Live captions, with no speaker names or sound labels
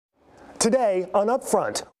Today on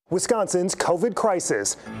Upfront, Wisconsin's COVID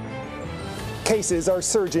crisis. Cases are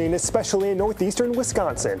surging, especially in northeastern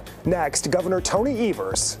Wisconsin. Next, Governor Tony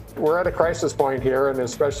Evers. We're at a crisis point here, and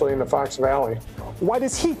especially in the Fox Valley. Why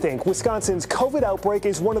does he think Wisconsin's COVID outbreak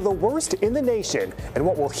is one of the worst in the nation? And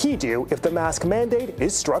what will he do if the mask mandate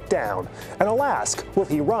is struck down? And I'll ask, will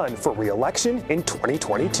he run for re-election in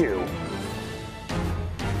 2022?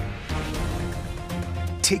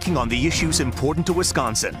 Taking on the issues important to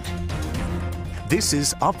Wisconsin. This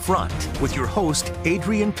is Upfront with your host,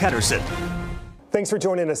 Adrian Pedersen. Thanks for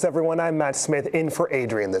joining us, everyone. I'm Matt Smith, in for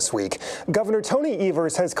Adrian this week. Governor Tony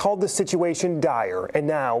Evers has called the situation dire, and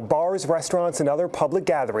now bars, restaurants, and other public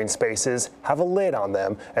gathering spaces have a lid on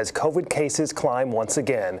them as COVID cases climb once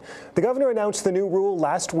again. The governor announced the new rule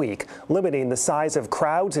last week, limiting the size of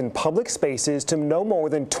crowds in public spaces to no more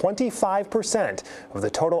than 25% of the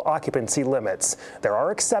total occupancy limits. There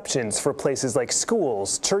are exceptions for places like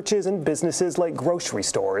schools, churches, and businesses like grocery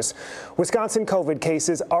stores. Wisconsin COVID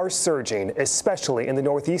cases are surging, especially in the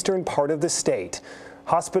northeastern part of the state.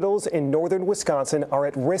 Hospitals in northern Wisconsin are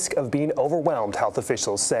at risk of being overwhelmed, health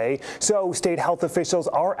officials say. So state health officials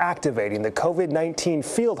are activating the COVID-19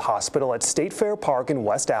 field hospital at State Fair Park in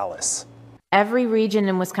West Allis. Every region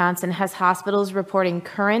in Wisconsin has hospitals reporting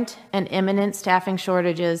current and imminent staffing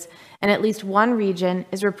shortages, and at least one region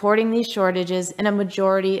is reporting these shortages in a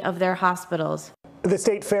majority of their hospitals. The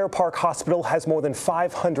State Fair Park Hospital has more than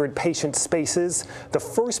 500 patient spaces. The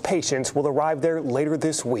first patients will arrive there later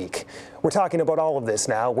this week. We're talking about all of this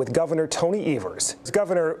now with Governor Tony Evers.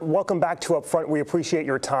 Governor, welcome back to Upfront. We appreciate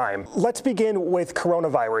your time. Let's begin with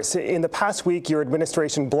coronavirus. In the past week, your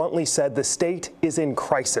administration bluntly said the state is in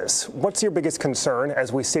crisis. What's your biggest concern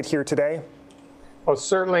as we sit here today? Well,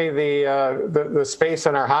 certainly the space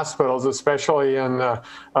in our hospitals, especially in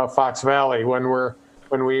Fox Valley,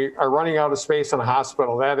 when we are running out of space in a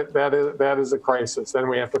hospital, that is a crisis. Then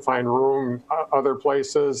we have to find room other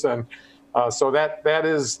places, and so that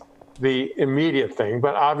is the immediate thing.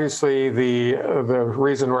 But obviously, the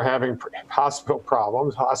reason we're having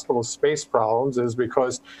hospital space problems, is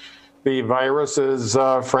because the virus is,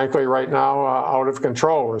 frankly, right now out of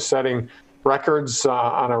control. We're setting records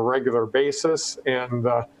on a regular basis, and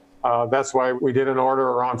that's why we did an order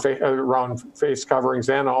around face coverings,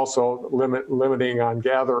 and also limiting on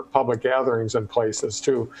public gatherings in places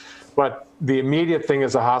too. But the immediate thing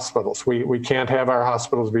is the hospitals. We can't have our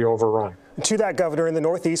hospitals be overrun. To that, Governor, in the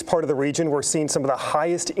northeast part of the region, we're seeing some of the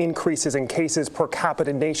highest increases in cases per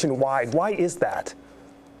capita nationwide. Why is that?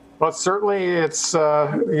 Well, certainly it's,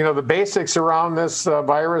 the basics around this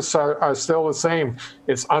virus are still the same.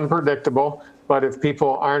 It's unpredictable. But if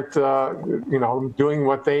people aren't, doing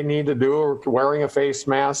what they need to do, or wearing a face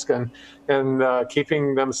mask and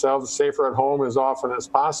keeping themselves safer at home as often as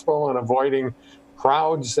possible, and avoiding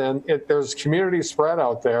crowds, and there's community spread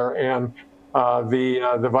out there, and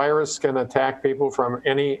the virus can attack people from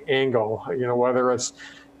any angle. Whether it's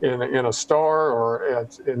in a store, or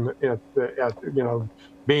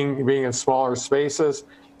being in smaller spaces.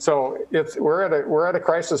 So we're at a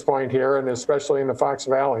crisis point here, and especially in the Fox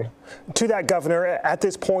Valley. To that, Governor, at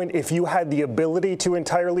this point, if you had the ability to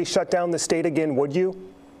entirely shut down the state again, would you?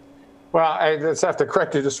 Well, I just have to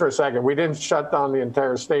correct you just for a second. We didn't shut down the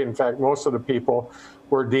entire state. In fact, most of the people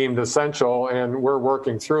were deemed essential, and we're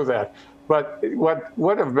working through that. But what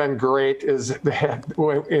would have been great is that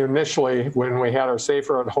initially, when we had our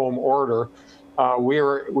safer at home order, we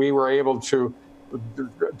were able to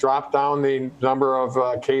drop down the number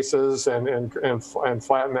of cases and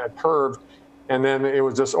flatten that curve, and then it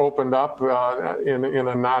was just opened up in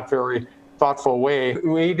a not very thoughtful way.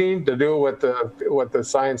 We need to do what the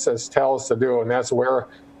scientists tell us to do, and that's wear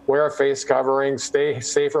a face covering, stay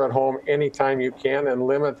safer at home anytime you can, and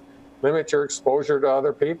limit your exposure to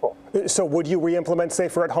other people. So would you re-implement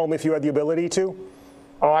safer at home if you had the ability to?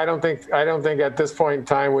 Oh, I don't think at this point in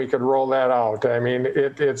time we could roll that out. I mean,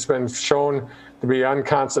 it's been shown to be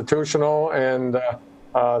unconstitutional, and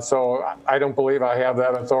so I don't believe I have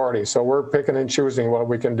that authority. So we're picking and choosing what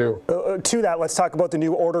we can do. To that, let's talk about the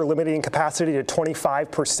new order limiting capacity to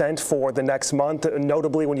 25% for the next month,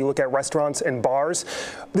 notably when you look at restaurants and bars.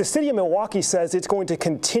 The city of Milwaukee says it's going to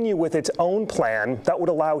continue with its own plan that would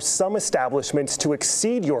allow some establishments to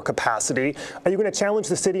exceed your capacity. Are you going to challenge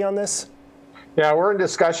the city on this? Yeah, we're in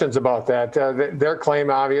discussions about that. Their claim,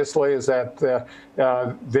 obviously, is that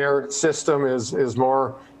their system is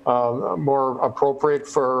more appropriate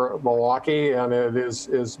for Milwaukee, and it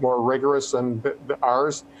is more rigorous than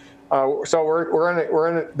ours. So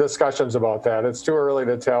we're in discussions about that. It's too early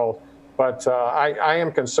to tell, but I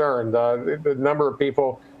am concerned. The number of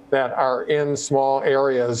people that are in small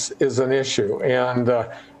areas is an issue, and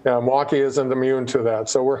Milwaukee isn't immune to that.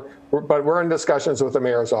 So we're in discussions with the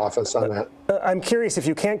mayor's office on that. I'm curious, if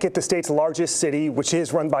you can't get the state's largest city, which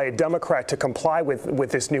is run by a Democrat, to comply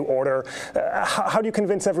with this new order, how do you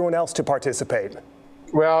convince everyone else to participate?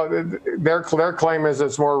 Well, their claim is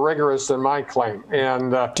it's more rigorous than my claim,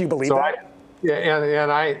 and do you believe so that?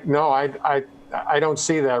 I don't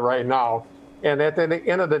see that right now. And at the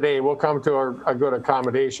end of the day, we'll come to a good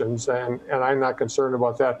accommodations, and I'm not concerned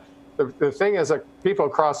about that. The thing is that people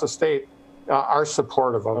across the state are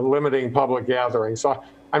supportive of limiting public gatherings. So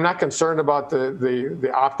I'm not concerned about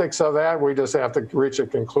the optics of that. We just have to reach a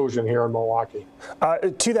conclusion here in Milwaukee.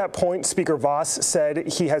 To that point, Speaker Vos said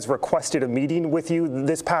he has requested a meeting with you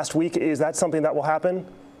this past week. Is that something that will happen?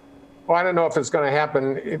 Well, I don't know if it's going to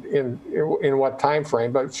happen in what time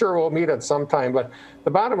frame, but sure, we'll meet at some time. But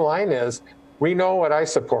the bottom line is, we know what I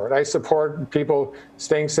support. I support people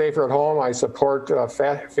staying safer at home. I support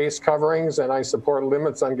face coverings, and I support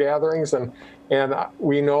limits on gatherings. And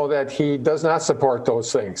we know that he does not support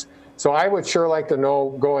those things. So I would sure like to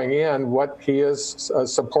know going in what he is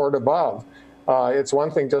supportive of. It's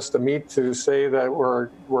one thing just to meet to say that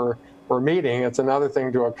we're meeting. It's another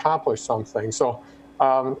thing to accomplish something. So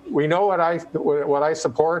we know what I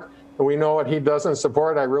support. We know what he doesn't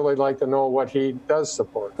support. I really like to know what he does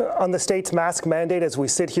support. On the state's mask mandate, as we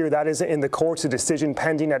sit here, that is in the courts, a decision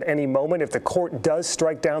pending at any moment. If the court does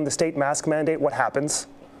strike down the state mask mandate, what happens?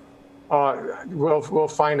 We'll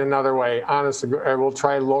find another way. Honestly, we'll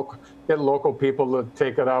try get local people to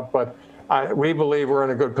take it up, but we believe we're in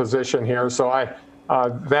a good position here. So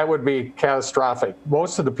that would be catastrophic.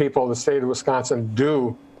 Most of the people in the state of Wisconsin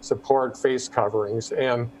do support face coverings,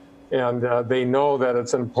 and they know that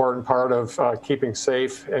it's an important part of keeping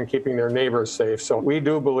safe and keeping their neighbors safe. So we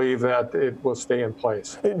do believe that it will stay in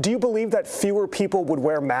place. Do you believe that fewer people would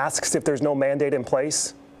wear masks if there's no mandate in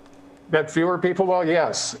place? That fewer people? Well,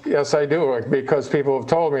 yes. Yes, I do, because people have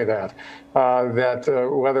told me that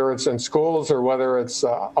whether it's in schools or whether it's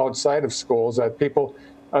outside of schools, that people,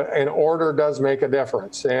 an order does make a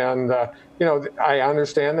difference. And, I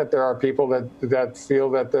understand that there are people that feel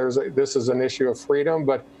that this is an issue of freedom,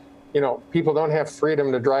 but people don't have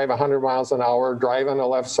freedom to drive 100 miles an hour, drive on the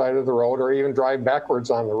left side of the road, or even drive backwards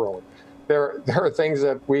on the road. There are things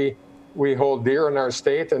that we hold dear in our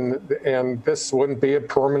state, and this wouldn't be a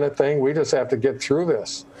permanent thing. We just have to get through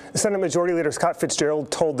this. Senate Majority Leader Scott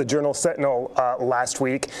Fitzgerald told the Journal-Sentinel last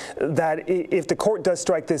week that if the court does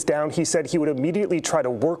strike this down, he said he would immediately try to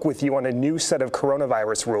work with you on a new set of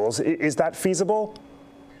coronavirus rules. Is that feasible?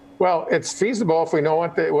 Well, it's feasible if we know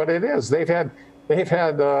what it is. They've had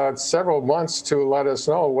several months to let us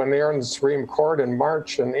know. When they were in the Supreme Court in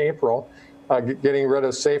March and April, getting rid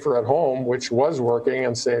of Safer at Home, which was working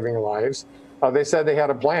and saving lives, they said they had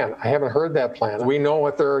a plan. I haven't heard that plan. We know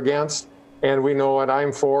what they're against, and we know what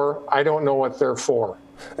I'm for. I don't know what they're for.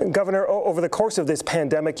 Governor, over the course of this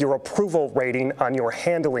pandemic, your approval rating on your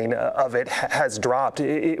handling of it has dropped.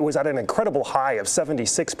 It was at an incredible high of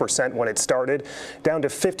 76% when it started, down to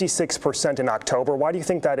 56% in October. Why do you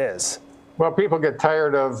think that is? Well, people get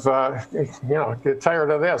tired of,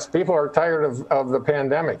 this. People are tired of the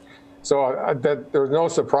pandemic. So there's no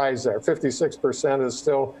surprise there. 56% is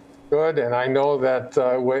still good. And I know that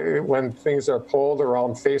when things are pulled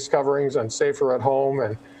around face coverings and safer at home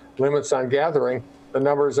and limits on gathering, the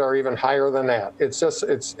numbers are even higher than that. It's just,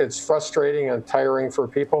 it's frustrating and tiring for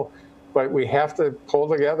people, but we have to pull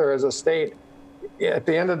together as a state. At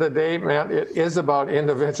the end of the day, Matt, it is about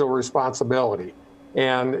individual responsibility.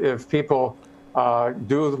 And if people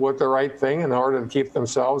do the right thing in order to keep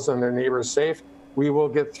themselves and their neighbors safe, we will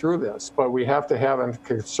get through this, but we have to have a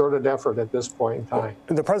concerted effort at this point in time.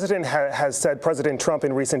 The president has said, President Trump,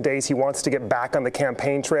 in recent days, he wants to get back on the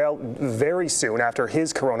campaign trail very soon after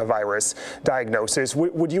his coronavirus diagnosis.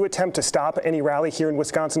 Would you attempt to stop any rally here in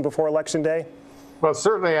Wisconsin before Election Day? Well,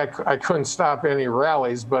 certainly I couldn't stop any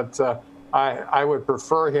rallies, but I would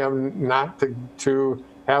prefer him not to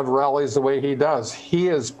have rallies the way he does. He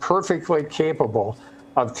is perfectly capable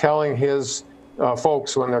of telling his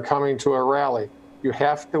folks when they're coming to a rally, you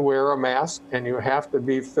have to wear a mask and you have to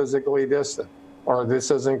be physically distant, or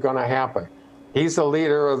this isn't going to happen. He's the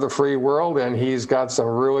leader of the free world, and he's got some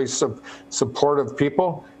really supportive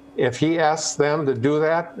people. If he asks them to do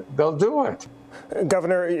that, they'll do it.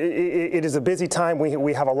 Governor, it is a busy time.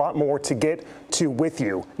 We have a lot more to get to with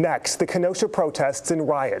you. Next, the Kenosha protests and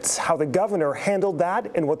riots, how the governor handled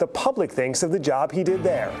that and what the public thinks of the job he did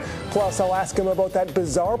there. Plus, I'll ask him about that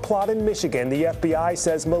bizarre plot in Michigan. The FBI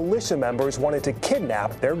says militia members wanted to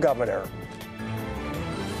kidnap their governor.